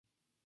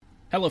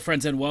Hello,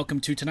 friends, and welcome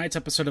to tonight's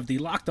episode of the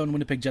Locked On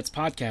Winnipeg Jets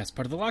podcast,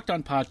 part of the Locked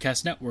On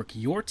Podcast Network,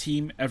 your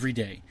team every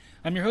day.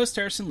 I'm your host,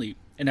 Harrison Lee,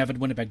 an avid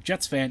Winnipeg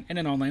Jets fan and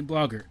an online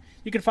blogger.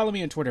 You can follow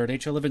me on Twitter at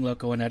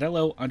HLLivingLoco and at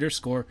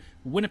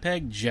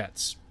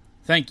LO_WinnipegJets.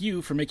 Thank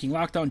you for making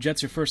Locked On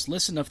Jets your first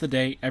listen of the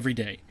day every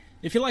day.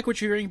 If you like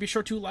what you're hearing, be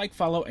sure to like,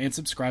 follow, and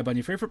subscribe on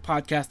your favorite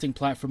podcasting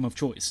platform of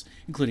choice,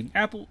 including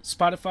Apple,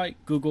 Spotify,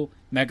 Google,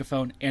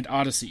 Megaphone, and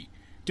Odyssey.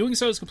 Doing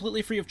so is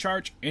completely free of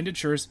charge and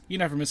ensures you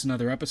never miss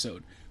another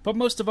episode. But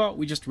most of all,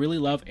 we just really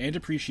love and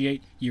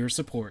appreciate your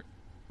support.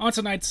 On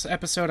tonight's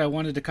episode, I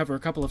wanted to cover a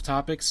couple of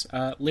topics.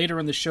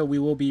 Later in the show, we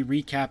will be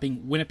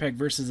recapping Winnipeg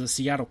versus the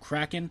Seattle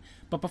Kraken.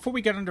 But before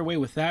we get underway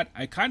with that,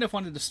 I kind of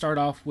wanted to start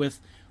off with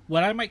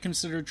what I might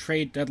consider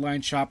trade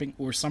deadline shopping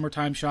or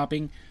summertime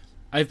shopping.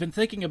 I've been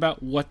thinking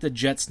about what the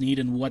Jets need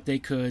and what they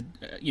could,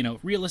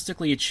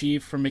 realistically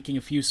achieve from making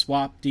a few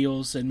swap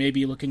deals and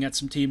maybe looking at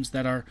some teams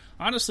that are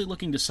honestly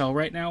looking to sell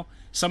right now.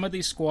 Some of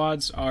these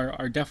squads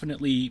are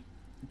definitely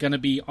going to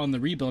be on the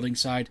rebuilding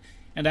side,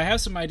 and I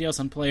have some ideas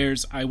on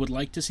players I would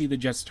like to see the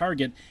Jets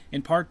target,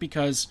 in part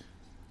because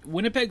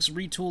Winnipeg's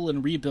retool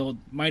and rebuild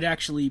might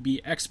actually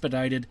be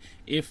expedited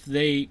if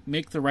they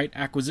make the right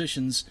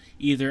acquisitions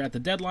either at the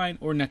deadline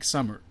or next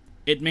summer.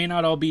 It may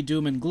not all be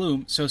doom and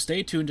gloom, so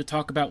stay tuned to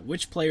talk about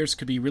which players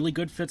could be really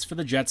good fits for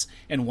the Jets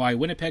and why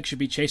Winnipeg should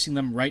be chasing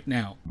them right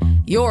now.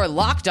 You're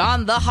Locked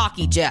On the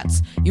Hockey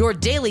Jets, your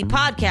daily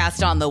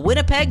podcast on the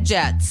Winnipeg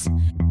Jets.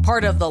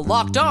 Part of the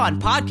Locked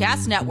On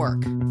Podcast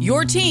Network,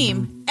 your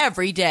team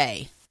every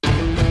day.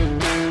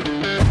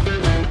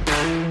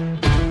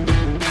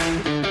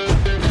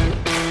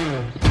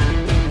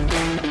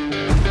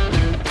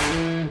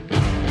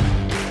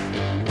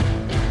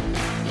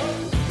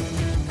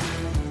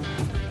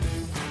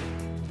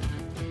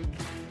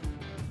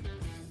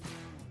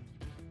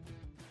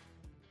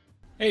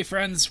 Hey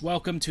friends,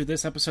 welcome to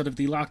this episode of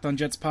the Locked On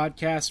Jets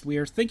podcast. We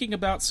are thinking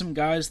about some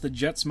guys the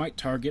Jets might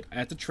target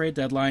at the trade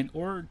deadline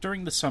or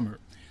during the summer.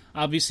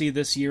 Obviously,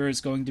 this year is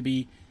going to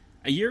be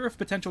a year of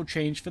potential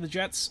change for the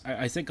Jets.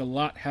 I think a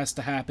lot has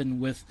to happen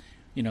with,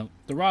 the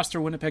roster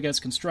Winnipeg has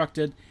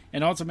constructed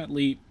and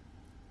ultimately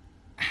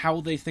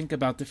how they think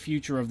about the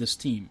future of this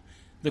team.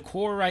 The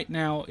core right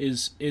now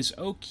is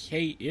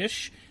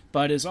okay-ish,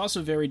 but is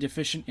also very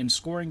deficient in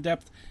scoring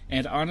depth,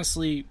 and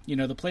honestly,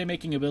 the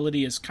playmaking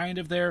ability is kind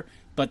of there,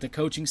 but the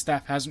coaching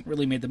staff hasn't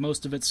really made the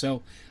most of it,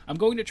 so I'm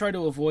going to try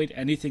to avoid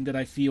anything that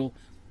I feel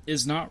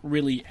is not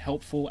really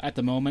helpful at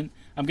the moment.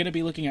 I'm going to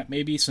be looking at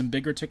maybe some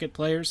bigger ticket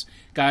players,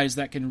 guys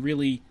that can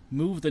really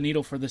move the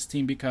needle for this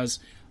team, because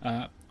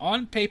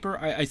on paper,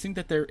 I think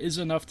that there is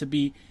enough to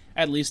be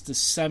at least a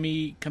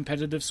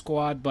semi-competitive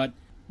squad, but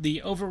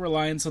the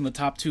over-reliance on the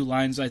top two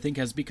lines, I think,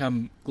 has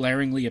become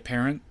glaringly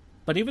apparent.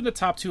 But even the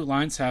top two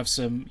lines have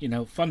some,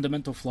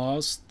 fundamental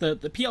flaws. The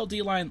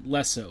PLD line,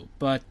 less so,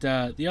 but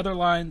the other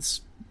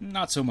lines,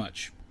 not so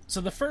much.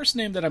 So the first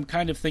name that I'm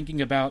kind of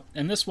thinking about,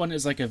 and this one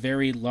is like a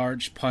very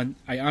large punt.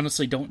 I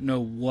honestly don't know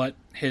what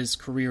his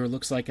career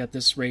looks like at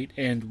this rate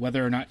and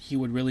whether or not he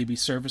would really be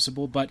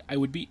serviceable, but I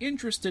would be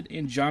interested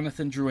in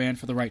Jonathan Drouin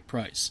for the right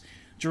price.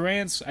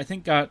 Drouin's, I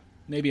think, got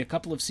maybe a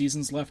couple of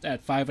seasons left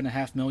at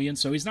 $5.5 million,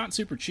 so he's not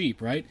super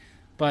cheap, right?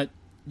 But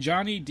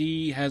Johnny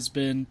D has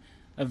been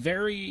a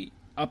very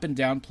up and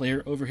down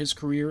player over his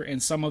career,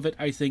 and some of it,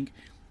 I think,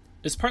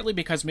 is partly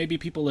because maybe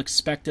people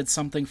expected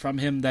something from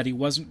him that he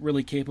wasn't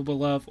really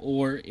capable of,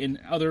 or in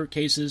other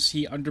cases,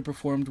 he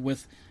underperformed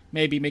with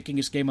maybe making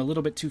his game a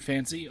little bit too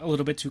fancy, a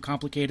little bit too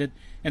complicated,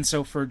 and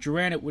so for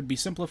Drouin it would be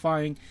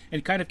simplifying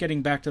and kind of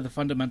getting back to the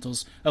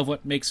fundamentals of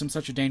what makes him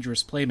such a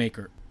dangerous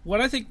playmaker.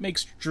 What I think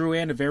makes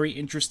Drouin a very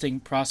interesting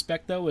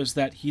prospect, though, is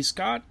that he's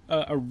got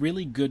a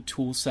really good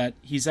tool set.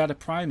 He's at a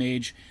prime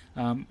age.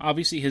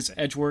 Obviously his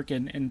edge work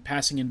and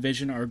passing and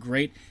vision are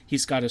great.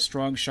 He's got a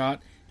strong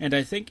shot, and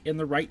I think in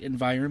the right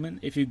environment,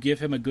 if you give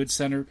him a good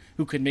center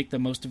who can make the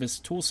most of his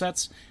tool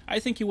sets, I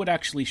think he would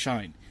actually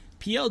shine.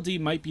 PLD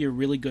might be a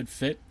really good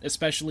fit,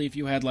 especially if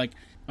you had,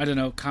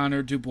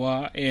 Connor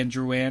Dubois and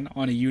Drouin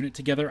on a unit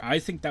together. I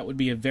think that would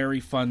be a very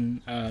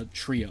fun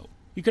trio.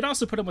 You could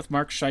also put him with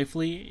Mark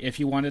Scheifele if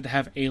you wanted to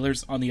have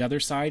Ehlers on the other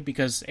side,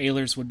 because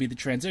Ehlers would be the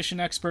transition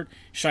expert.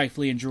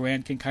 Scheifele and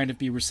Drouin can kind of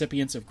be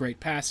recipients of great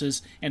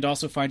passes and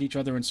also find each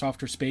other in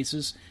softer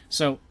spaces.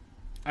 So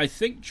I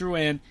think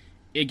Drouin,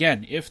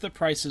 again, if the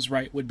price is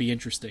right, would be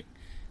interesting.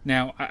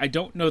 Now, I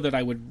don't know that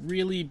I would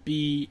really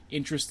be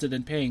interested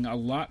in paying a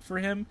lot for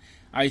him.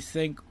 I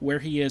think where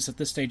he is at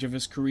this stage of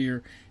his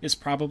career is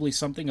probably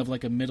something of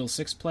like a middle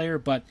six player,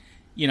 but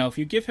if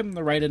you give him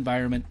the right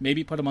environment,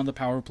 maybe put him on the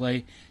power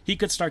play, he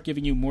could start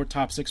giving you more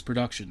top six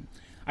production.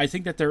 I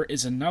think that there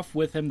is enough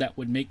with him that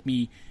would make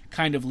me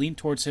kind of lean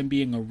towards him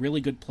being a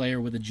really good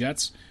player with the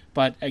Jets,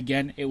 but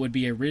again, it would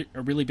be a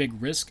really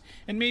big risk,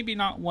 and maybe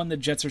not one the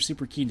Jets are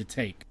super keen to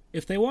take.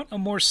 If they want a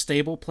more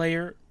stable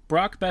player,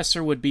 Brock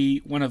Boeser would be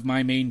one of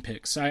my main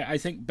picks. I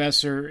think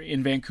Boeser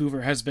in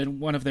Vancouver has been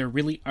one of their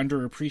really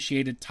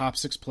underappreciated top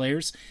 6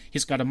 players.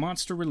 He's got a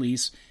monster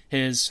release.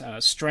 His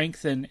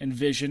strength and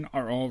vision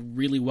are all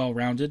really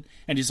well-rounded.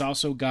 And he's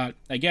also got,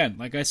 again,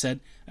 like I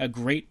said, a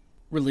great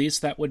release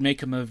that would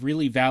make him a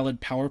really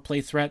valid power play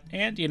threat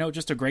and,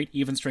 just a great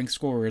even-strength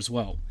scorer as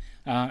well.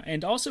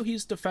 And also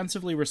he's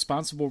defensively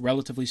responsible,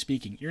 relatively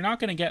speaking. You're not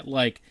going to get,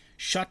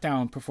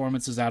 shutdown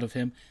performances out of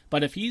him,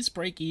 but if he's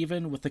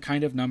break-even with the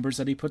kind of numbers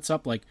that he puts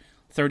up,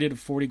 30 to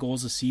 40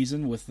 goals a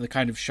season with the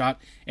kind of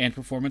shot and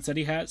performance that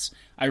he has,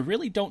 I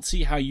really don't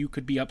see how you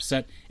could be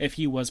upset if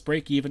he was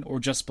break-even or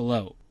just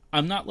below.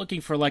 I'm not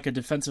looking for a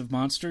defensive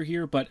monster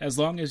here, but as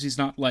long as he's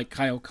not like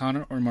Kyle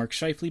Connor or Mark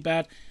Scheifele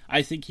bad,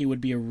 I think he would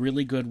be a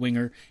really good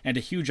winger and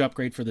a huge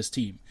upgrade for this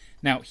team.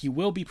 Now, he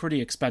will be pretty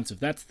expensive,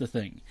 that's the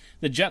thing.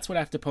 The Jets would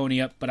have to pony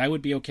up, but I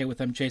would be okay with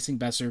them chasing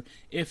Boeser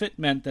if it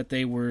meant that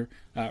they were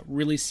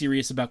really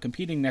serious about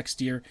competing next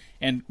year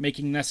and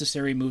making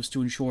necessary moves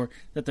to ensure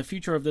that the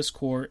future of this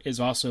core is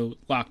also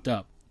locked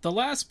up. The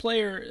last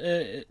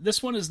player,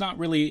 this one is not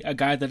really a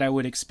guy that I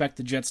would expect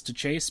the Jets to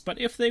chase, but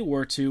if they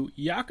were to,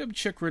 Jakob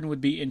Chychrun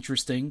would be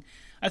interesting.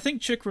 I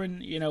think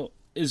Chychrun,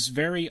 is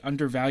very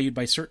undervalued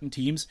by certain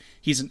teams.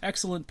 He's an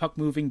excellent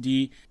puck-moving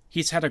D.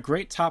 He's had a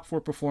great top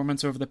 4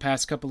 performance over the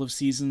past couple of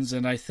seasons,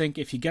 and I think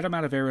if you get him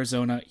out of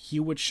Arizona, he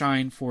would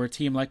shine for a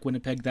team like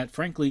Winnipeg that,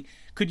 frankly,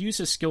 could use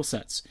his skill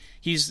sets.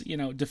 He's,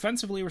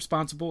 defensively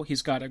responsible.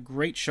 He's got a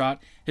great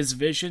shot. His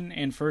vision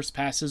and first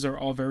passes are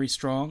all very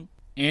strong.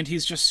 And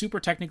he's just super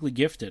technically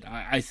gifted.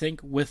 I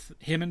think with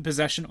him in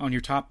possession on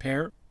your top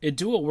pair, it'd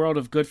do a world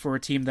of good for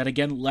a team that,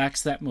 again,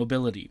 lacks that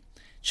mobility.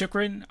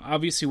 Chychrun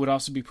obviously would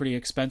also be pretty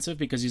expensive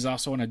because he's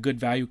also on a good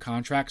value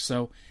contract.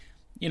 So,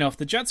 if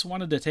the Jets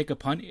wanted to take a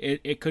punt,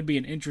 it could be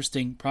an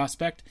interesting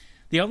prospect.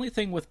 The only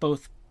thing with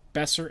both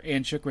Boeser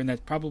and Chychrun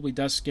that probably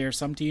does scare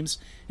some teams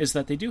is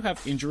that they do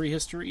have injury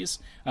histories.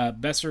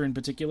 Boeser in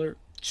particular.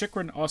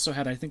 Chychrun also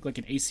had, I think, an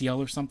ACL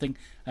or something,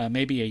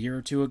 maybe a year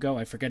or two ago.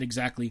 I forget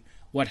exactly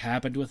what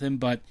happened with him,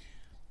 but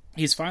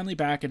he's finally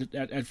back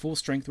at full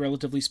strength,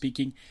 relatively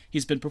speaking.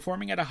 He's been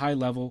performing at a high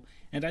level,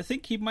 and I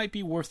think he might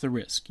be worth the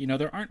risk.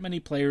 There aren't many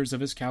players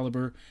of his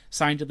caliber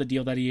signed to the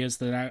deal that he is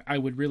that I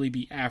would really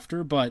be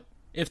after, but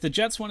if the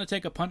Jets want to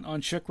take a punt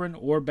on Chychrun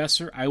or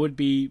Boeser, I would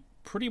be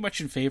pretty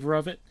much in favor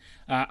of it.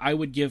 I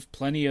would give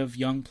plenty of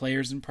young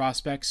players and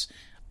prospects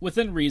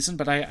within reason,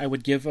 but I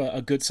would give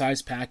a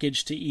good-sized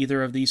package to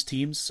either of these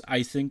teams.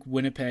 I think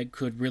Winnipeg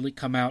could really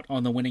come out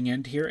on the winning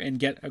end here and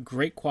get a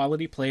great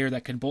quality player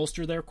that can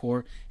bolster their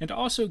core and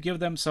also give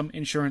them some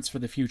insurance for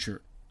the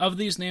future. Of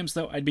these names,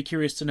 though, I'd be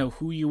curious to know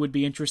who you would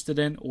be interested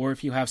in, or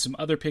if you have some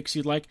other picks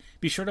you'd like,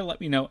 be sure to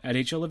let me know at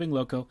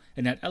HLivingLoco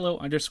and at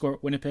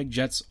LO_Winnipeg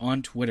Jets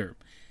on Twitter.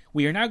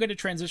 We are now going to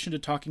transition to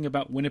talking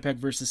about Winnipeg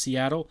versus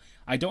Seattle.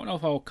 I don't know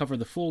if I'll cover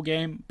the full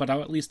game, but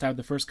I'll at least have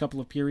the first couple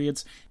of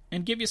periods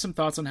and give you some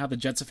thoughts on how the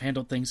Jets have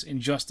handled things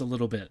in just a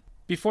little bit.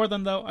 Before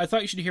then, though, I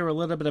thought you should hear a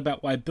little bit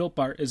about why Built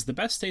Bar is the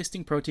best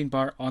tasting protein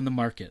bar on the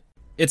market.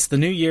 It's the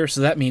new year, so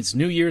that means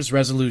New Year's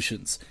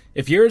resolutions.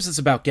 If yours is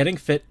about getting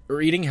fit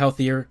or eating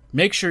healthier,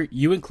 make sure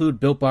you include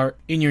Built Bar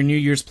in your New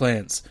Year's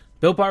plans.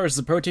 Built Bar is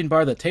the protein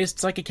bar that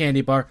tastes like a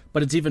candy bar,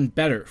 but it's even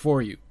better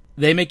for you.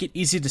 They make it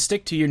easy to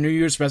stick to your New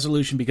Year's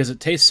resolution because it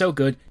tastes so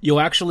good,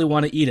 you'll actually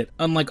want to eat it,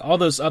 unlike all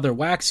those other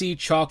waxy,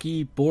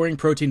 chalky, boring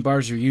protein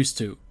bars you're used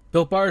to.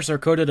 Built Bars are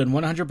coated in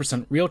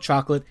 100% real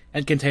chocolate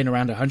and contain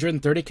around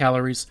 130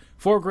 calories,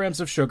 4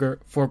 grams of sugar,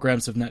 4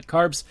 grams of net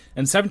carbs,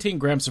 and 17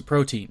 grams of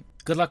protein.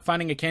 Good luck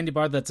finding a candy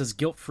bar that's as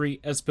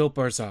guilt-free as Built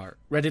Bars are.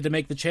 Ready to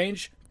make the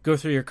change? Go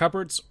through your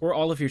cupboards or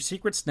all of your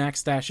secret snack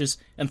stashes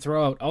and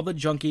throw out all the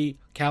junky,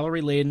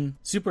 calorie-laden,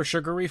 super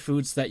sugary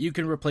foods that you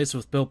can replace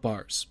with Built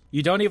Bars.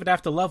 You don't even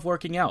have to love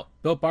working out.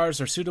 Built Bars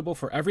are suitable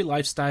for every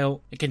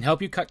lifestyle and can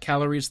help you cut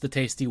calories the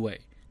tasty way.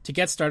 To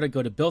get started,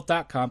 go to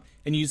Built.com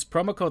and use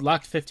promo code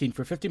LOCKED15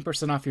 for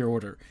 15% off your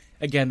order.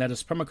 Again, that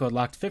is promo code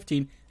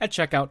LOCKED15 at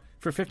checkout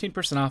for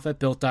 15% off at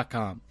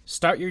Built.com.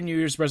 Start your New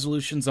Year's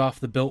resolutions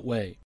off the Built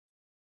way.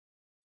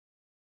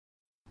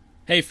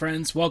 Hey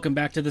friends, welcome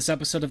back to this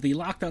episode of the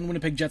Locked On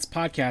Winnipeg Jets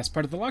podcast,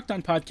 part of the Locked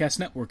On Podcast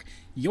Network,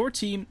 your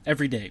team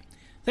every day.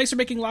 Thanks for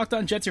making Locked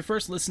On Jets your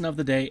first listen of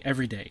the day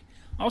every day.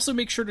 Also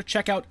make sure to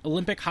check out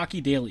Olympic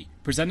Hockey Daily,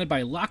 presented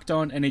by Locked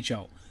On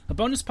NHL, a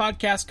bonus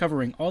podcast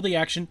covering all the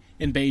action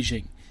in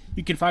Beijing.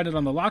 You can find it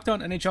on the Locked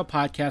On NHL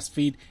podcast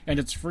feed, and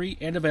it's free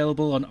and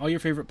available on all your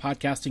favorite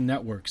podcasting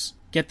networks.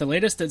 Get the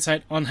latest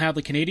insight on how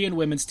the Canadian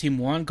women's team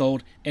won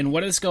gold and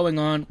what is going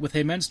on with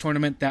a men's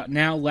tournament that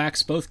now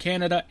lacks both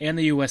Canada and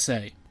the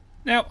USA.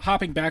 Now,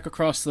 hopping back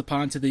across the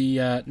pond to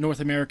the North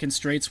American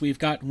straits, we've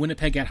got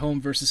Winnipeg at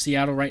home versus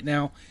Seattle right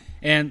now,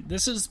 and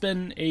this has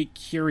been a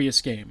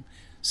curious game.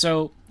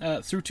 So,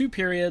 through 2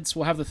 periods,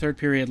 we'll have the third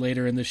period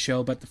later in this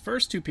show, but the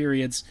first 2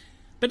 periods,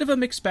 bit of a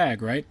mixed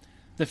bag, right?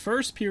 The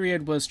first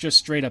period was just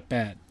straight up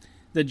bad.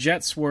 The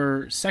Jets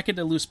were second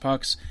to loose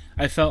pucks.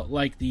 I felt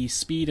like the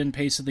speed and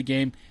pace of the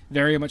game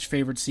very much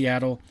favored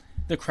Seattle.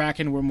 the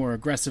Kraken were more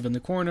aggressive in the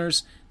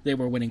corners, they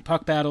were winning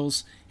puck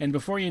battles, and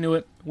before you knew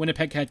it,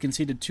 Winnipeg had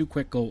conceded 2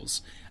 quick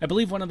goals. I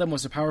believe one of them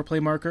was a power play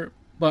marker,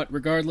 but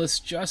regardless,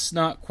 just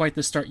not quite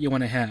the start you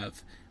want to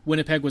have.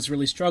 Winnipeg was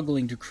really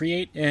struggling to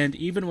create, and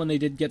even when they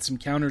did get some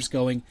counters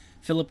going,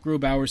 Philip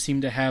Grubauer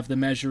seemed to have the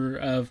measure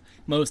of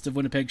most of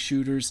Winnipeg's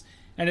shooters,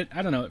 and it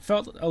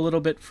felt a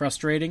little bit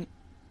frustrating.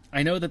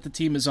 I know that the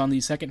team is on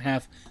the second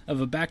half of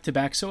a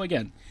back-to-back, so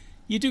again,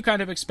 you do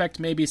kind of expect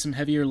maybe some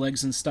heavier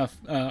legs and stuff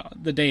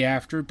the day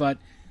after, but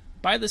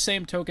by the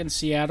same token,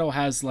 Seattle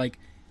has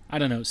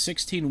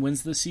 16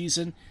 wins this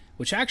season,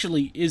 which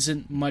actually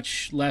isn't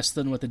much less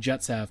than what the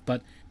Jets have,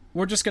 but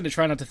we're just going to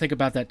try not to think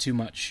about that too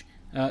much.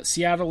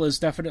 Seattle is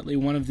definitely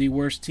one of the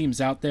worst teams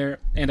out there,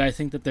 and I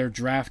think that their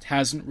draft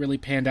hasn't really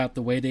panned out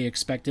the way they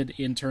expected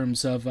in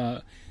terms of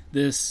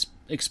this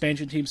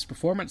expansion team's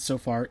performance so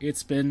far.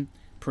 It's been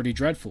pretty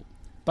dreadful.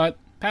 But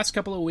past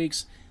couple of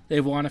weeks,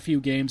 they've won a few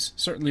games,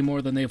 certainly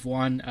more than they've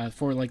won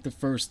for the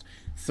first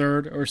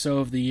third or so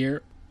of the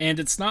year. And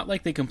it's not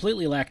like they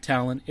completely lack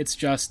talent, it's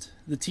just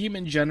the team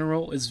in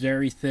general is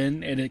very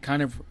thin, and it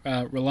kind of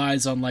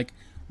relies on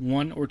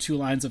 1 or 2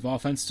 lines of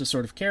offense to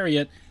sort of carry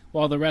it,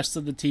 while the rest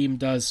of the team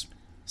does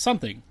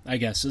something, I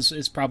guess,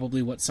 is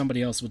probably what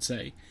somebody else would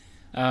say.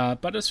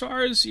 But as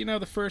far as,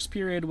 the first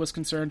period was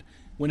concerned,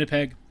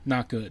 Winnipeg,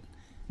 not good.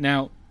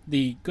 Now,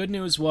 the good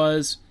news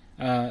was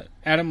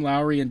Adam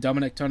Lowry and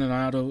Dominic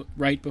Toninato,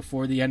 right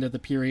before the end of the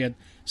period,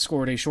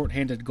 scored a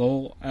shorthanded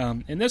goal.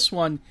 In this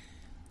one,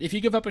 if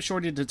you give up a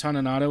shorty to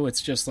Toninato,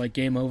 it's just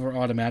game over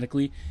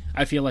automatically.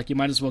 I feel like you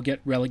might as well get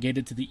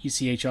relegated to the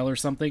ECHL or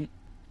something.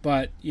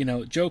 But,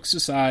 jokes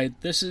aside,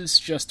 this is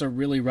just a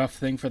really rough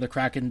thing for the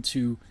Kraken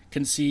to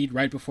concede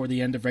right before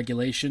the end of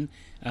regulation.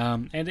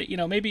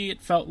 Maybe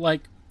it felt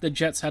like the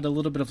Jets had a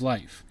little bit of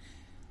life.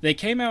 They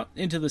came out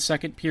into the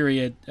second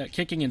period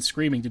kicking and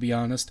screaming, to be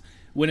honest.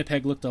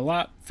 Winnipeg looked a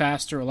lot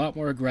faster, a lot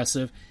more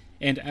aggressive,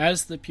 and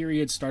as the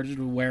period started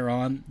to wear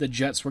on, the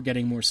Jets were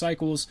getting more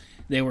cycles.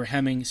 They were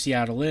hemming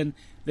Seattle in.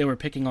 They were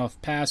picking off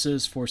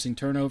passes, forcing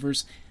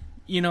turnovers.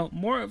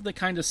 More of the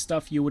kind of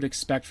stuff you would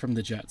expect from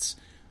the Jets.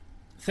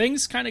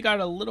 Things kind of got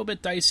a little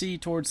bit dicey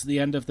towards the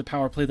end of the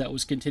power play that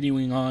was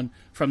continuing on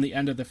from the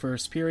end of the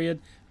first period,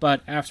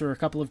 but after a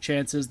couple of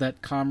chances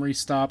that Comrie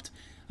stopped,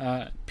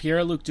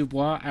 Pierre-Luc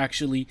Dubois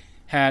actually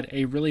had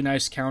a really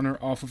nice counter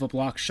off of a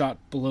block shot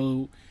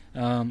below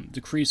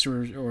the crease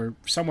or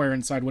somewhere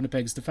inside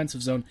Winnipeg's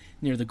defensive zone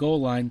near the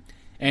goal line,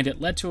 and it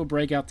led to a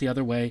breakout the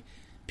other way.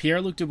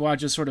 Pierre-Luc Dubois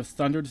just sort of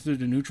thundered through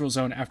the neutral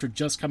zone after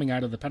just coming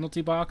out of the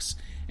penalty box,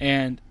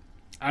 and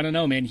I don't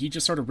know, man, he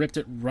just sort of ripped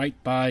it right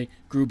by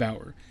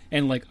Grubauer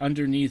and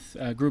underneath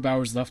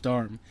Grubauer's left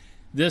arm.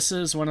 This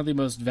is one of the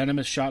most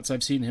venomous shots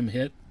I've seen him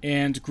hit,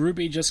 and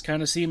Gruby just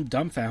kind of seemed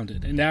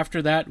dumbfounded. And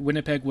after that,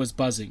 Winnipeg was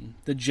buzzing.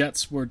 The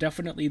Jets were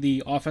definitely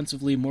the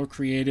offensively more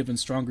creative and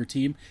stronger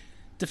team.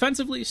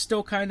 Defensively,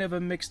 still kind of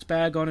a mixed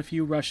bag on a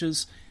few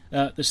rushes.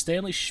 The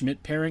Stanley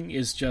Schmidt pairing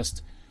is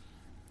just...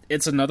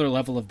 it's another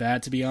level of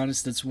bad, to be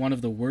honest. It's one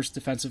of the worst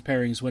defensive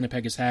pairings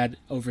Winnipeg has had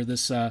over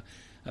this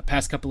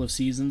past couple of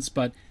seasons.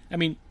 But, I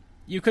mean,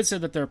 you could say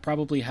that there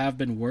probably have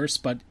been worse,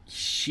 but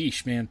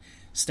sheesh, man.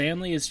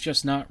 Stanley is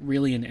just not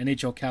really an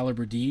NHL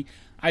caliber D.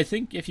 I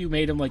think if you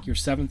made him your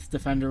 7th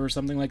defender or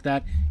something like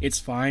that, it's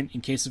fine in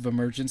case of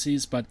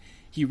emergencies, but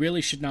he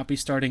really should not be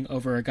starting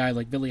over a guy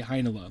like Ville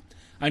Heinola.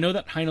 I know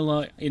that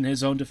Heinola in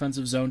his own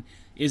defensive zone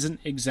isn't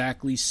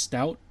exactly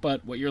stout,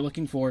 but what you're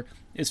looking for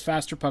is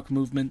faster puck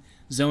movement,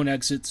 zone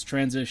exits,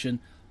 transition,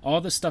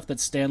 all the stuff that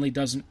Stanley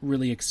doesn't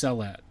really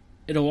excel at.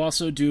 It'll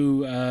also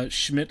do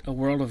Schmidt a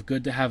world of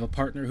good to have a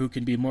partner who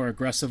can be more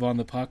aggressive on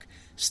the puck.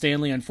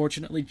 Stanley,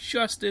 unfortunately,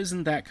 just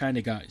isn't that kind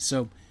of guy.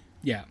 So,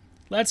 yeah,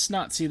 let's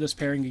not see this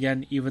pairing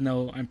again, even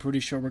though I'm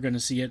pretty sure we're going to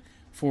see it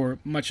for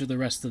much of the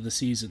rest of the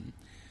season.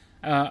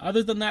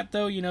 Other than that,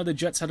 though, the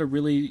Jets had a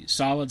really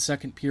solid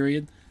second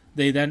period.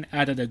 They then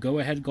added a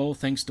go-ahead goal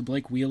thanks to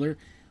Blake Wheeler.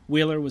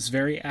 Wheeler was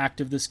very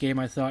active this game.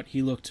 I thought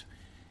he looked,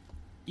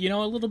 a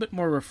little bit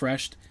more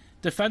refreshed.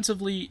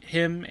 Defensively,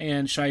 him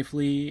and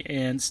Scheifele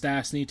and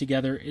Stastny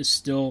together is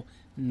still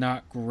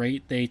not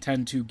great. They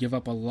tend to give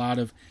up a lot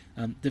of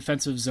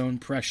defensive zone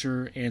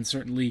pressure and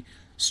certainly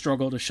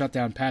struggle to shut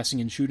down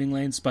passing and shooting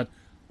lanes. But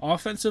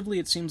offensively,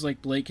 it seems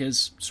like Blake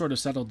has sort of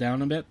settled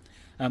down a bit.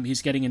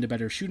 He's getting into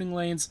better shooting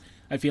lanes.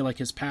 I feel like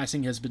his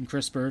passing has been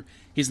crisper.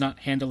 He's not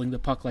handling the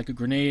puck like a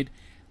grenade.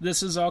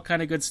 This is all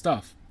kind of good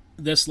stuff.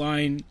 This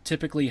line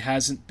typically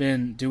hasn't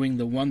been doing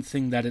the one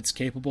thing that it's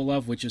capable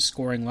of, which is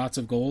scoring lots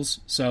of goals.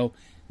 So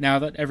now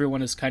that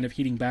everyone is kind of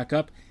heating back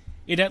up,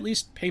 it at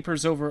least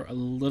papers over a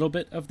little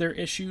bit of their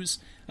issues,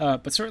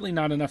 but certainly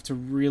not enough to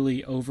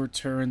really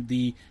overturn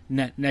the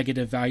net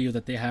negative value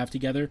that they have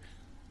together.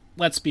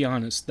 Let's be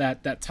honest,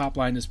 that top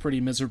line is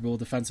pretty miserable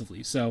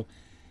defensively. So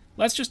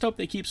let's just hope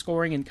they keep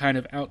scoring and kind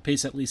of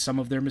outpace at least some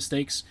of their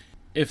mistakes.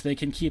 If they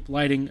can keep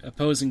lighting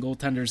opposing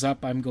goaltenders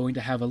up, I'm going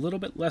to have a little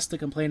bit less to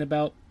complain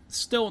about.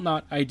 Still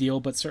not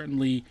ideal, but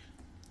certainly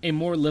a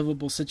more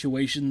livable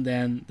situation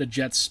than the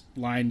Jets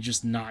line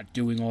just not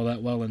doing all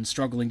that well and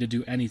struggling to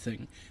do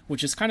anything,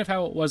 which is kind of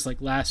how it was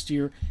like last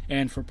year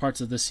and for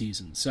parts of this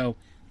season. So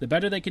the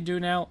better they can do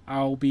now,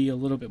 I'll be a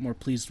little bit more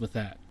pleased with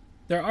that.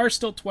 There are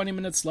still 20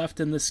 minutes left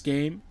in this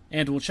game,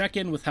 and we'll check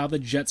in with how the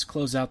Jets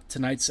close out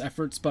tonight's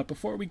efforts, but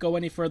before we go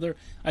any further,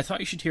 I thought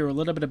you should hear a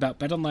little bit about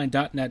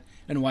BetOnline.net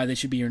and why they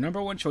should be your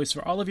number one choice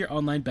for all of your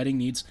online betting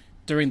needs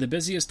during the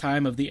busiest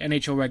time of the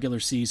NHL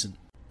regular season.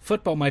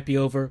 Football might be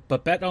over,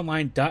 but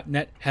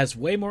BetOnline.net has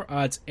way more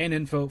odds and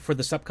info for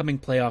this upcoming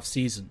playoff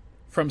season.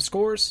 From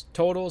scores,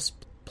 totals,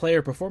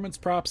 player performance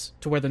props,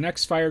 to where the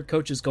next fired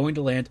coach is going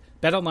to land,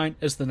 BetOnline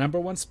is the number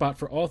one spot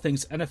for all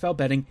things NFL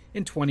betting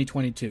in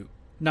 2022.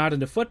 Not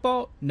into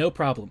football? No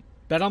problem.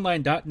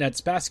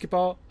 BetOnline.net's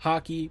basketball,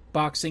 hockey,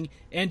 boxing,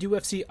 and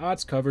UFC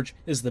odds coverage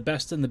is the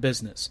best in the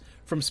business.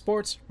 From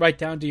sports right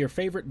down to your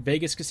favorite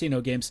Vegas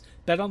casino games,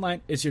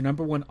 BetOnline is your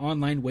number one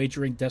online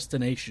wagering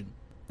destination.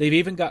 They've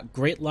even got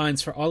great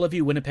lines for all of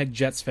you Winnipeg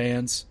Jets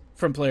fans,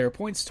 from player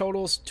points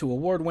totals to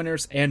award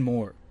winners and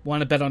more.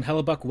 Want to bet on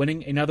Hellebuck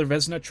winning another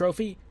Vezina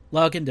trophy?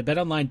 Log into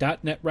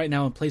BetOnline.net right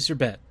now and place your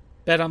bet.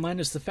 BetOnline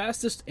is the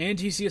fastest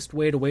and easiest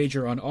way to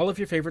wager on all of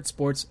your favorite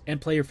sports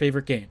and play your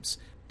favorite games.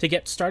 To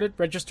get started,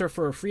 register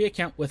for a free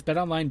account with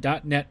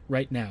BetOnline.net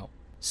right now.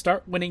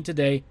 Start winning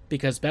today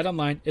because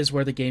BetOnline is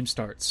where the game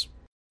starts.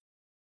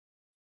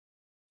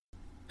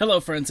 Hello,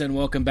 friends, and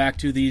welcome back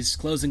to these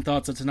closing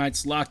thoughts of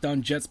tonight's Locked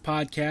On Jets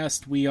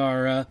podcast. We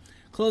are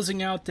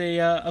closing out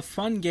a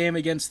fun game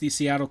against the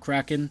Seattle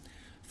Kraken.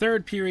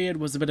 Third period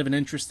was a bit of an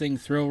interesting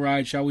thrill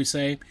ride, shall we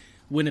say.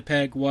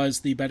 Winnipeg was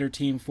the better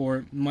team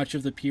for much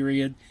of the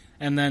period,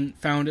 and then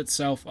found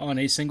itself on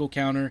a single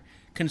counter,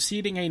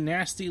 conceding a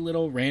nasty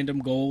little random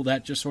goal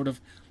that just sort of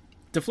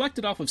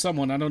deflected off of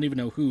someone, I don't even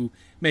know who,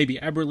 maybe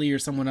Eberle or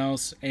someone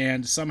else,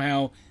 and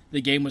somehow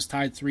the game was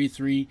tied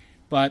 3-3,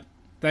 but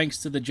thanks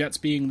to the Jets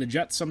being the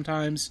Jets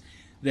sometimes,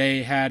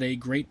 they had a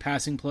great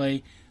passing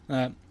play.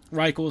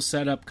 Reichel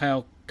set up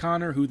Kyle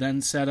Connor, who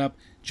then set up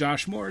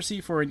Josh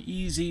Morrissey for an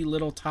easy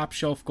little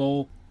top-shelf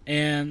goal,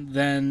 and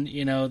then,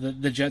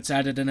 the Jets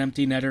added an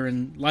empty netter,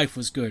 and life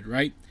was good,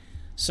 right?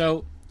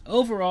 So,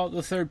 overall,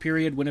 the third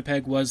period,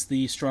 Winnipeg was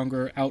the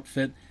stronger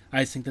outfit.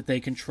 I think that they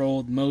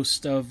controlled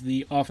most of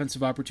the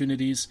offensive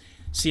opportunities.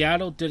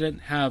 Seattle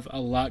didn't have a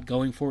lot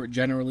going for it,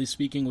 generally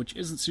speaking, which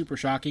isn't super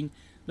shocking.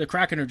 The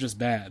Kraken are just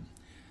bad.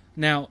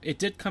 Now, it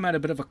did come at a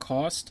bit of a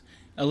cost.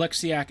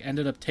 Alexiak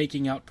ended up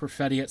taking out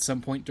Perfetti at some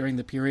point during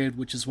the period,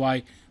 which is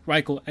why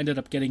Reichel ended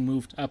up getting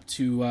moved up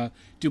to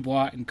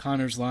Dubois and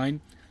Connor's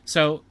line.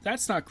 So,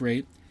 that's not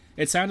great.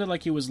 It sounded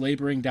like he was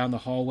laboring down the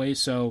hallway,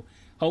 so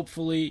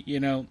hopefully,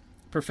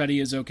 Perfetti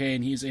is okay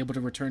and he's able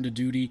to return to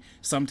duty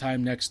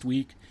sometime next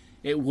week.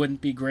 It wouldn't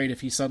be great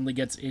if he suddenly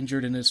gets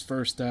injured in his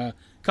first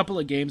couple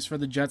of games for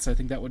the Jets. I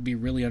think that would be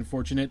really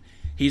unfortunate.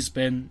 He's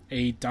been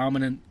a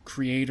dominant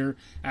creator,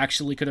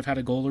 actually could have had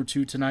a goal or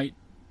two tonight.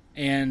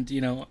 And,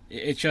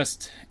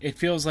 it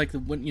feels like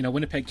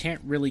Winnipeg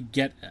can't really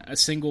get a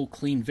single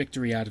clean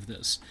victory out of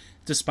this,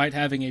 despite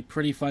having a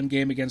pretty fun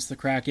game against the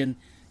Kraken.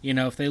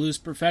 If they lose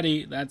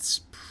Perfetti,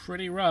 that's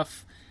pretty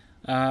rough.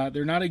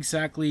 They're not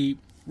exactly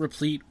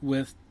replete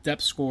with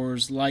depth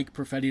scorers like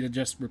Perfetti to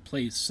just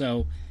replace.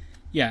 So,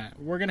 yeah,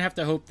 we're going to have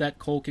to hope that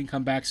Cole can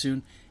come back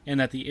soon and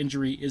that the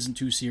injury isn't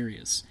too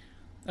serious.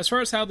 As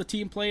far as how the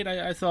team played,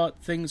 I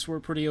thought things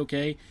were pretty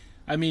okay.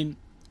 I mean,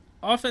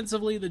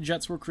 offensively, the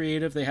Jets were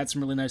creative. They had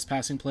some really nice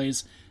passing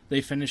plays.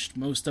 They finished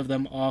most of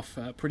them off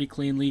pretty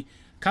cleanly.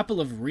 A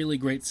couple of really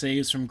great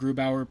saves from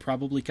Grubauer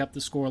probably kept the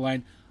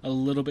scoreline a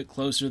little bit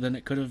closer than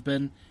it could have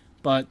been.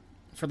 But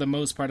for the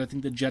most part, I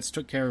think the Jets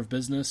took care of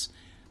business.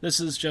 This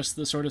is just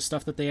the sort of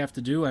stuff that they have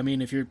to do. I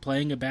mean, if you're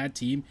playing a bad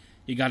team,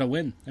 you got to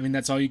win. I mean,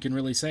 that's all you can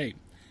really say.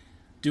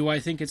 Do I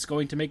think it's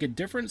going to make a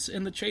difference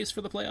in the chase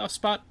for the playoff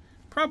spot?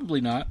 Probably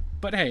not.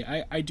 But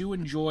hey, I do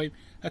enjoy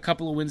a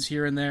couple of wins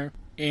here and there.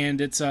 And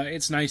it's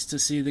nice to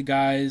see the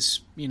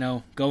guys,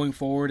 going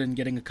forward and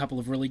getting a couple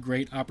of really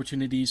great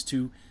opportunities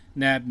to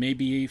nab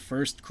maybe a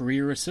first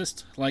career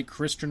assist like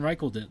Christian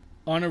Reichel did.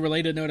 On a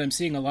related note, I'm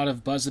seeing a lot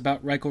of buzz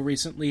about Reichel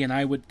recently, and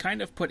I would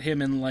kind of put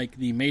him in like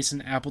the Mason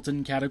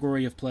Appleton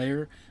category of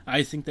player.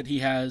 I think that he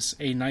has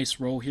a nice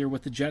role here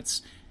with the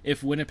Jets.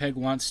 If Winnipeg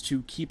wants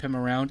to keep him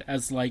around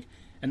as like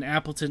an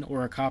Appleton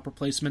or a Copp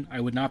replacement, I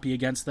would not be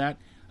against that.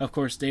 Of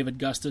course, David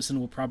Gustafsson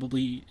will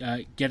probably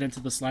get into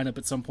this lineup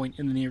at some point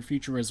in the near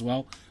future as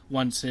well,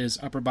 once his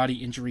upper body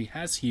injury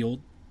has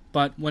healed.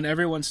 But when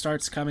everyone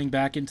starts coming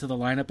back into the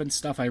lineup and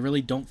stuff, I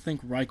really don't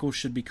think Reichel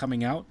should be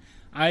coming out.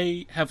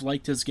 I have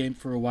liked his game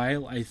for a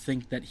while. I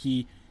think that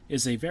he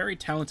is a very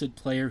talented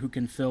player who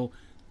can fill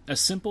a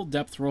simple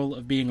depth role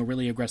of being a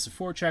really aggressive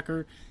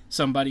forechecker,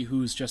 somebody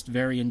who's just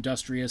very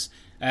industrious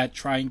at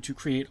trying to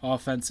create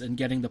offense and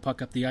getting the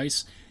puck up the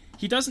ice.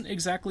 He doesn't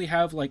exactly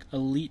have like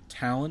elite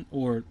talent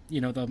or,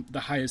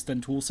 the highest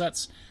end tool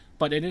sets,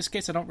 but in his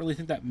case, I don't really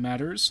think that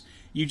matters.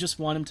 You just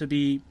want him to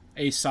be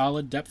a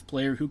solid depth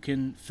player who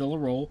can fill a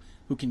role,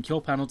 who can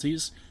kill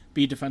penalties,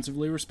 be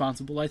defensively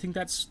responsible. I think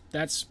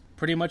that's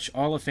pretty much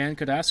all a fan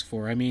could ask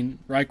for. I mean,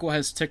 Reichel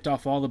has ticked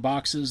off all the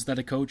boxes that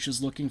a coach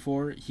is looking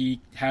for.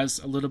 He has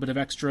a little bit of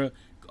extra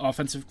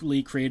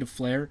offensively creative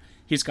flair.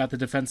 He's got the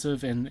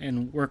defensive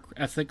and work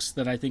ethics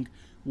that I think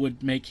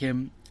would make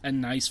him a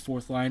nice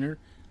fourth liner.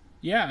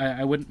 Yeah,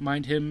 I wouldn't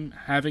mind him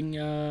having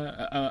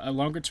a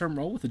longer-term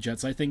role with the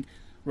Jets. I think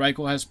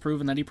Reichel has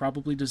proven that he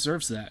probably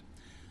deserves that.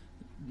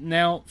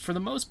 Now, for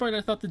the most part,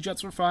 I thought the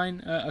Jets were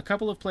fine. A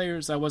couple of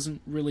players I wasn't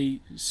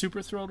really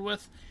super thrilled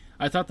with.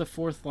 I thought the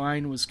fourth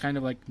line was kind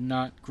of like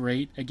not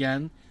great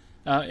again.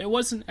 It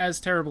wasn't as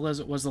terrible as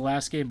it was the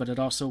last game, but it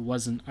also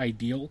wasn't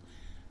ideal.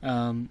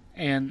 And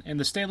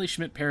the Stanley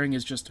Schmidt pairing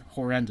is just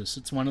horrendous.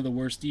 It's one of the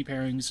worst D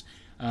pairings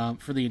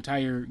for the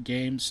entire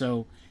game.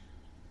 So,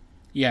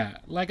 yeah,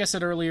 like I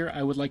said earlier,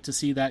 I would like to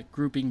see that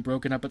grouping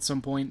broken up at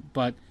some point,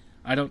 but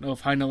I don't know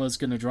if Heinola is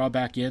going to draw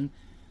back in.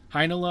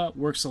 Heinola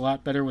works a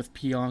lot better with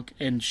Pionk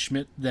and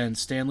Schmidt than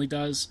Stanley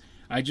does.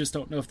 I just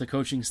don't know if the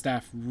coaching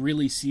staff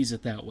really sees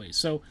it that way.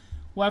 So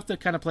we'll have to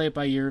kind of play it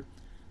by ear.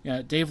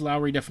 Dave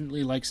Lowry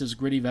definitely likes his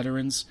gritty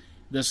veterans.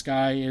 This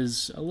guy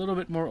is a little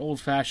bit more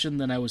old-fashioned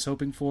than I was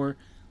hoping for.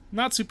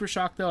 Not super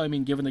shocked, though. I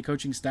mean, given the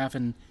coaching staff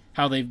and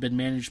how they've been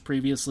managed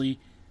previously,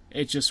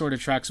 it just sort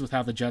of tracks with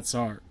how the Jets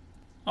are.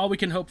 All we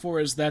can hope for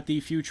is that the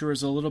future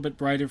is a little bit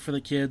brighter for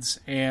the kids,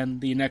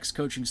 and the next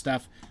coaching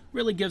staff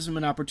really gives them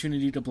an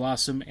opportunity to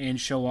blossom and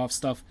show off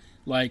stuff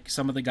like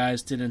some of the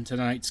guys did in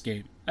tonight's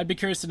game. I'd be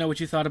curious to know what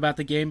you thought about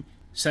the game.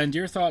 Send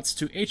your thoughts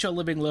to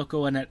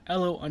HLLivingLoco and at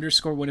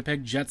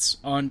LO_Winnipeg Jets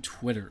on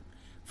Twitter.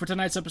 For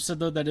tonight's episode,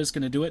 though, that is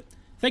going to do it.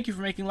 Thank you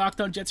for making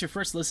Locked On Jets your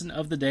first listen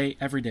of the day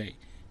every day.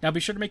 Now be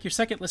sure to make your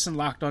second listen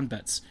Locked On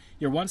Bets,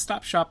 your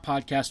one-stop shop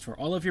podcast for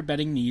all of your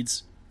betting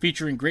needs,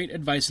 featuring great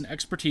advice and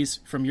expertise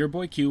from your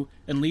boy Q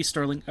and Lee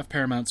Sterling of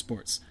Paramount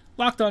Sports.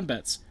 Locked On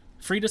Bets,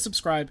 free to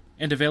subscribe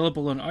and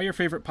available on all your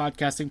favorite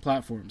podcasting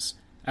platforms.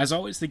 As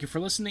always, thank you for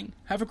listening,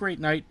 have a great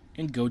night,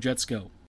 and go Jets go.